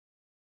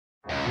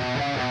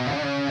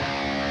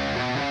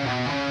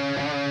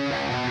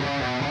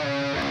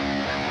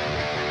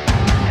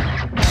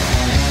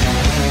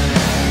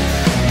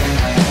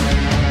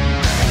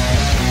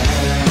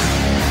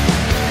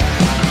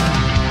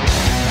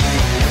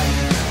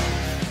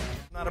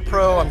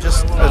Pro, I'm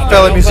just a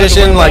fellow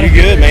musician. Like, you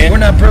good, man? We're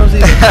not pros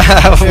either.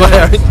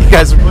 You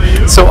guys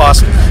are so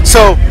awesome.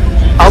 So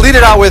I'll lead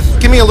it out with,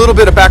 give me a little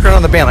bit of background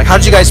on the band. Like, how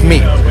did you guys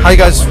meet? How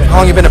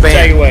long you been a band?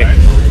 Take it away.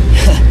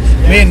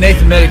 Me and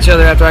Nathan met each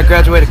other after I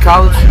graduated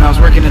college, and I was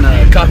working in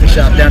a coffee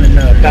shop down in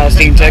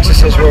Palestine,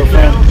 Texas. That's where we're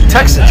from.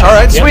 Texas. All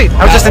right, sweet.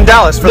 I was just in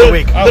Dallas for the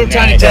week. Little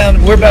tiny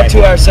town. We're about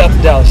 2 hours south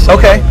of Dallas. So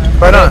okay,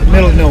 right on.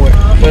 Middle of nowhere.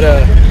 But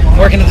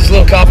working at this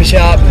little coffee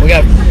shop, and we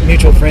got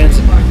mutual friends.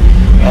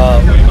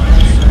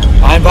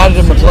 I invited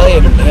him to play,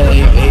 and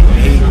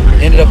he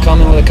ended up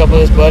coming with a couple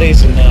of his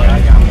buddies and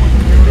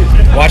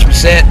watched me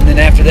set. And then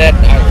after that,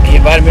 he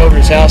invited me over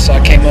to his house, so I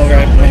came over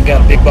and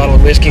got a big bottle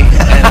of whiskey and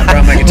I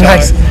brought my guitar.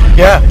 Nice.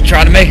 Yeah.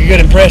 Trying to make a good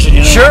impression,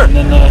 you know. Sure. And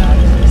then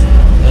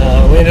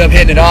we ended up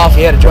hitting it off.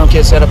 He had a drum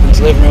kit set up in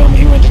his living room.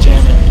 He went to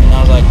jamming, and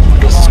I was like,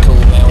 "This is cool,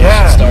 man. We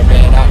should start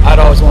band." I'd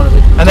always wanted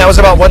to. And that was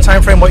about what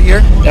time frame? What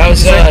year? That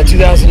was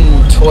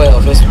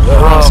 2012. That's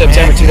around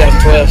September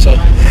 2012. So.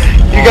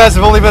 You guys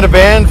have only been a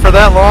band for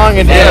that long,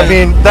 and I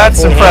mean,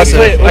 that's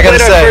impressive. I gotta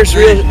say.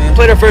 We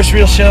played our first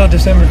real show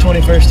December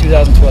 21st,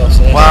 2012.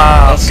 So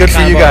that's good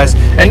for you guys.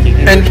 And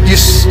you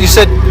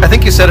said, I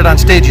think you said it on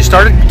stage, you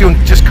started doing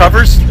just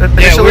covers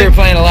initially? Yeah, we were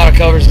playing a lot of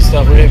covers and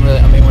stuff. We didn't really,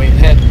 we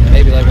had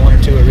maybe like 1 or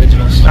 2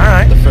 originals. All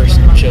right. The first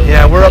show.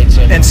 Yeah, we're up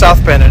in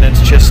South Bend, and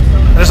it's just,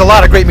 there's a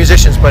lot of great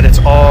musicians, but it's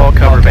all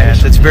cover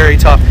bands. It's very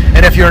tough.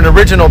 And if you're an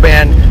original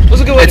band,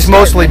 it's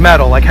mostly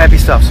metal, like heavy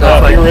stuff.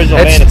 So the original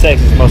band in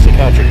Texas is mostly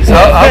country. So,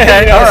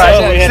 okay, all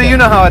right. So you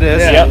know how it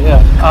is. Yeah.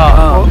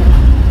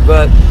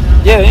 But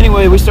yeah,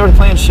 anyway, we started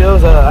playing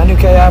shows. I knew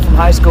K.I. from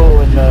high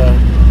school, and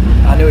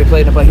I knew he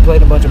played in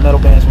a bunch of metal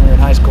bands when we were in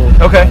high school.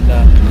 Okay.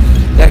 And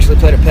he actually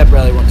played at Pep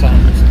Rally one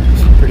time. It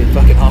was pretty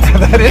fucking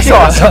awesome. That is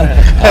awesome.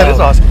 That is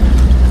awesome.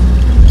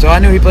 So I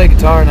knew he played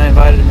guitar, and I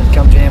invited him to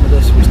come jam with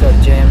us. We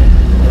started jamming,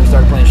 and we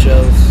started playing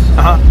shows.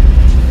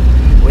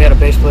 We had a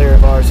bass player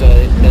of ours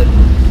that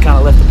kind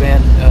of left the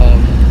band,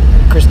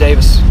 Chris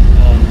Davis.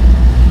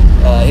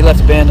 He left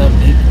the band.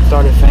 He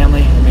started a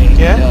family.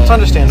 It's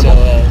understandable.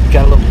 So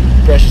got a little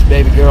precious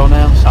baby girl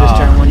now. She's just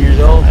turned 1 year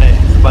old. Hey,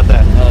 how about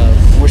that?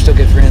 We're still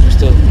good friends. We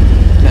still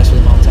mess with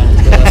him all the time.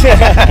 But,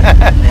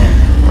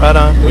 right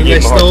on.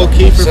 We stole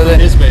Kiefer from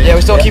his band. Yeah,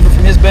 we stole Kiefer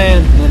from his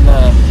band, and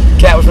then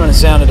Cat was running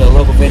sound at a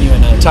local venue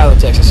in Tyler,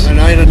 Texas. And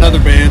I had another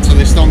band, so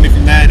they stole me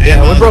from that.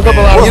 Yeah, we broke up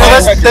a lot of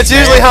that's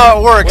usually how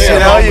it works. You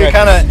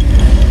kind of,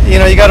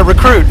 you got to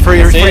recruit for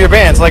your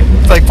bands, like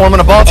forming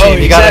a ball team.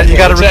 You got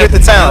to recruit the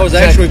talent. I was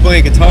actually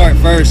playing guitar at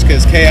first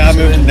because K.I.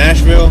 moved to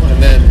Nashville,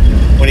 and then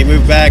when he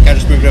moved back, I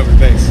just moved over to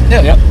bass.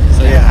 Yeah.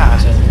 So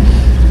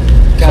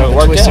Kind of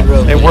a twisted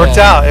road. It worked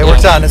out. It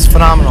worked out, and it's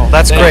phenomenal.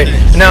 That's great.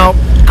 Now,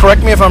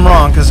 correct me if I'm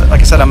wrong, because like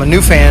I said, I'm a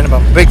new fan. I'm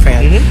a big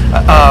fan.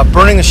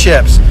 Burning the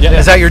Ships.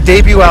 Is that your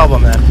debut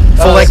album then?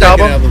 Full-length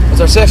album? It's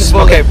our second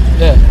full. Okay.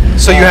 Yeah.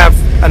 So you have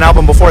an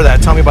album before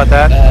that. Tell me about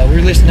that. We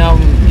released an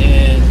album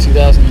in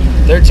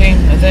 2013,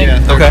 I think.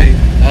 Yeah, 13. Okay.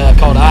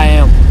 Called I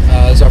Am.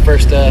 It was our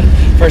first time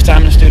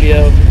in the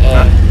studio.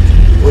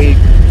 We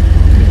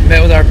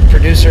met with our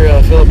producer,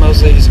 Philip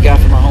Mosley. He's a guy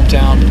from our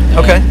hometown.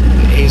 Okay.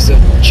 He's a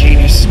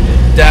genius,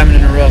 diamond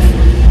in the rough.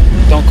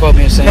 Don't quote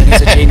me on saying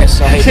he's a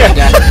genius. I hate that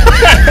guy.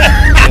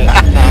 But,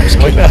 no, I'm just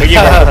kidding. We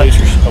give our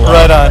producers a lot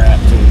right on.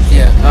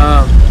 Yeah.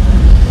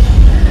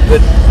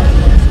 But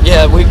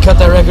yeah, we cut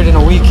that record in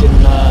a week,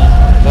 and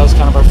that was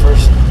kind of our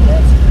first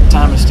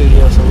time in the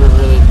studio, so we were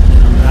really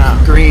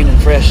green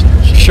and fresh.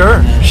 And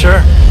Sure.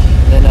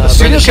 Then, the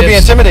studio can be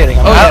intimidating.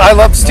 I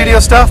love studio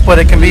stuff, but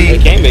it can be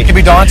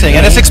daunting,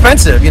 and it's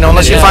expensive.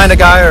 Unless you find a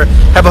guy or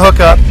have a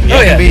hookup,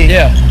 it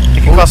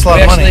can cost a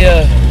lot of money.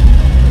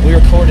 We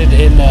recorded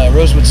in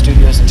Rosewood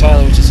Studios in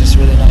Tyler, which is just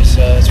really nice.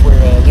 It's where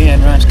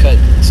Leanne Rimes cut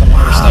some of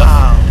her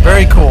stuff.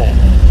 Very cool.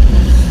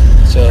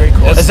 So very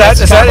cool. Is that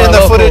in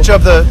the footage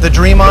of the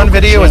Dream On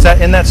video? Is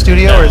that in that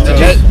studio, or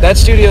that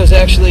studio is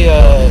actually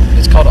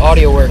it's called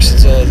Audio Works.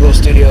 It's a little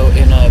studio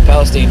in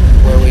Palestine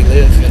where we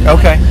live. And,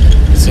 okay.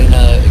 It's in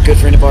a good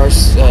friend of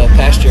ours,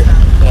 Pasture,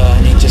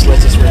 and he just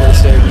lets us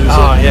rehearse there and use it.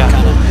 Oh yeah.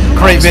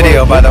 Great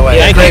video, by the way.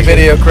 Yeah, great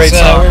video, great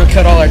song. So we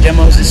cut all our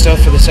demos and stuff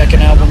for the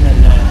second album,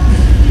 and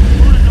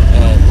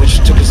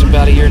which took us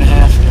about 1.5 years, and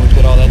we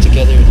put all that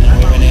together, and then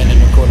we went in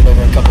and recorded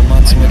over a couple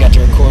months, and we got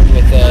to record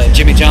with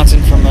Jimmy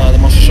Johnson from the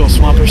Muscle Shoals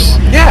Swampers.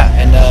 Yeah.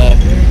 And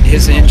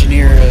his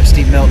engineer,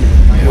 Steve Melton.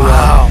 Who,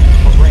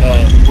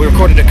 we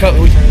recorded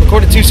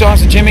 2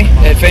 songs with Jimmy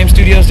at Fame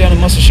Studios down in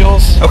Muscle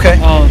Shoals. Okay.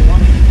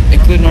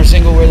 Including our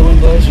single "Where the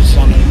Wind Blows," which is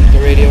on the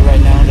radio right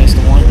now. That's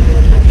the one.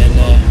 And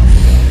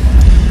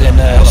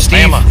then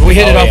Steve, we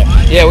hit it off.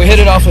 Yeah, we hit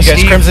it off with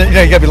Steve. Crimson, you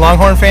gotta be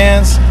Longhorn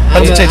fans.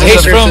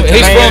 He's from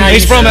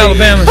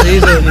Alabama. So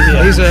he's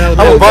a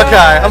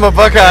Alabama. I'm a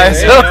Buckeye.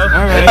 So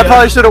I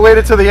probably should have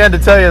waited till the end to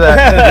tell you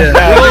that.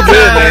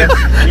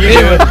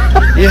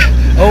 Yeah.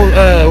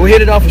 We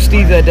hit it off with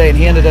Steve that day, and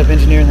he ended up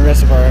engineering the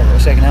rest of our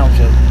second album.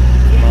 So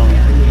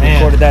we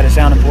recorded that at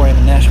Sound Emporium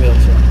in Nashville.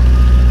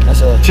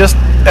 So that's just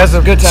as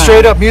a good time.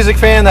 Straight up music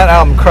fan, that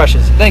album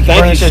crushes. Thank you.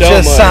 It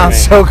just sounds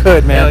so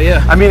good, man. Hell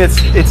yeah. I mean, it's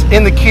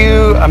in the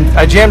queue.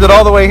 I jammed it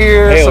all the way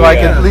here, so I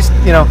can at least,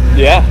 you know.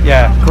 Yeah.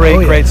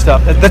 Great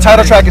stuff. The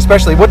title track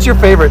especially. What's your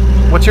favorite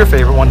one to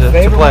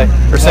play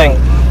or sing?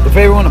 The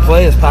favorite one to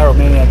play is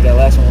Pyromaniac. That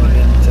last one we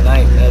did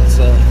tonight. That's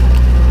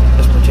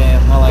my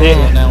jam. I like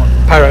doing that one.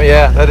 Pyro,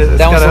 yeah. That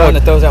one's the one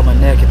that throws out my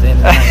neck at the end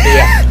of the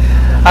night.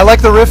 I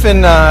like the riff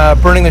in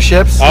Burning the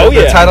Ships.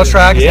 The title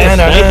track. Yes,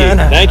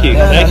 thank you.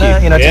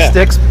 You know, just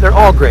sticks. They're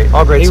all great.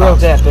 All great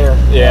songs. He wrote that there.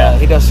 Yeah.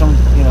 He does some,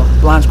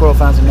 blind squirrel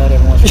finds a nut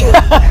every once in a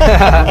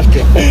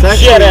while.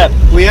 Shut up.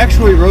 We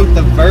actually wrote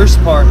the verse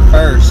part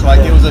first. Like,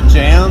 it was a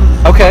jam.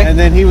 Okay. And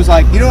then he was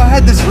like, I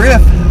had this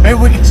riff. Maybe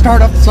we can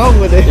start off the song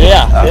with it.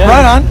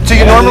 Right on. So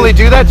you normally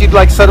do that? You'd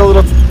like set a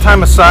little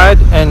time aside,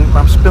 and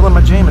I'm spilling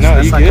my Jameson. No,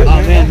 That's you not good.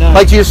 good. Man, no.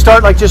 Like, do you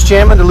start like just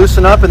jamming to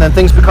loosen up, and then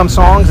things become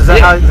songs? Is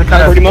that how the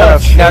kind of pretty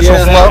much natural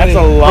flow? That's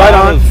a lot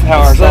of how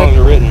our songs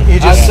are written.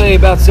 I'd say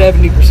about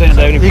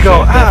 70%. You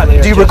go,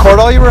 do you record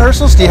all your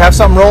rehearsals? Do you have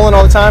something rolling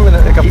all the time,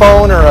 like a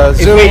phone or a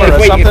Zoom or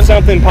something? If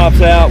something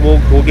pops out,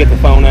 we'll get the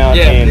phone out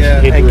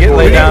and hit the get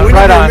laid down. We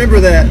Right on. remember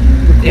that.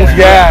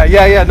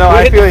 Yeah. No,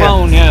 I hit feel the you.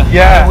 phone,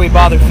 yeah. We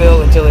bother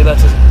Phil until he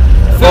lets us.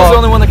 Phil's the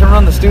only one that can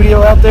run the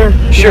studio out there.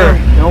 Sure.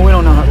 We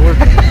don't know how.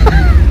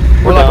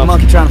 We're like a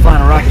monkey trying to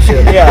find a rocket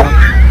ship.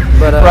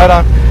 But right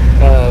on.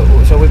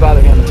 So we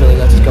bother him until he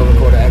lets us go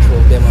record an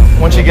actual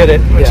demo. Once you get it,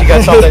 once you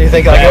got something, you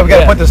think like, we got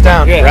to put this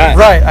down. Yeah.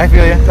 Right. I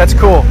feel you. That's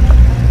cool.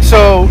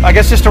 So I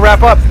guess just to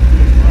wrap up,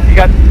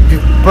 you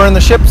burn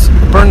the ships,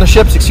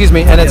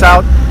 and it's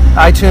out.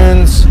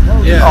 iTunes,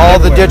 all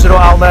the digital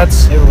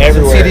outlets,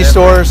 everywhere. CD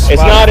stores.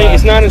 It's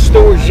not in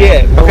stores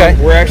yet.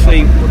 We're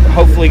actually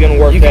hopefully going to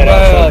work that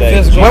out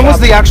someday. When was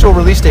the actual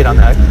release date on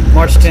that?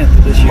 March 10th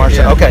of this year. March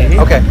 10th.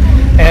 Okay.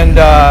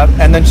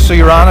 And then so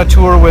you're on a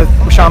tour with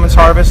Shamans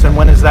Harvest, and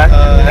when is that?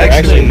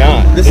 Actually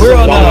not. This is the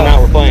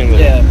one we're playing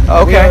with.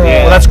 Okay.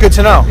 Well, that's good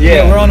to know.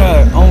 Yeah, we're on our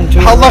own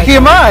tour. How lucky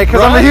am I?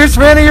 Because I'm a huge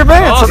fan of your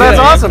band, so that's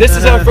awesome. This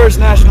is our first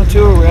national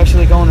tour. We're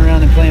actually going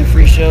around and playing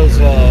free shows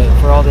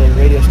for all the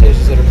radio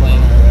stations that are playing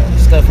our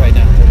stuff right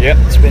now.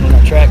 Spinning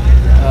our track.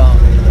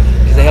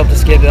 Because they helped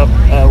us get it up.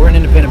 We're an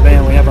independent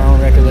band. We have our own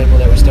record label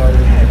that we started.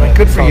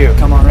 Good for you.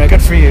 Come On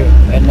Records. Good for you.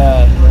 And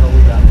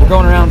we're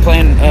going around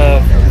playing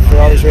for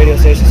all these radio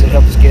stations that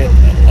helped us get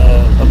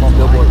up on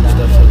Billboard and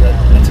stuff. So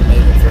that's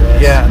amazing for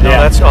us.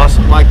 That's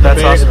awesome.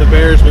 That's awesome. The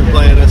Bears been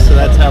playing us, so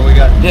that's how we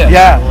got.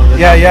 Yeah.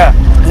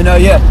 And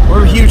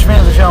we're huge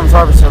fans of Shamans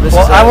Harvest. So this is.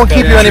 I won't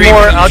keep you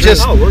anymore. I'll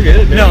just. Oh, we're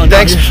good. No,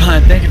 thanks. You're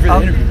fine. Thank you for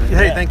the interview.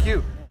 Hey, thank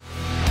you.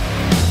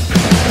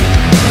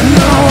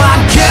 No, I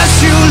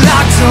guess you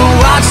like to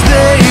watch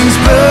things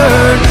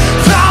burn.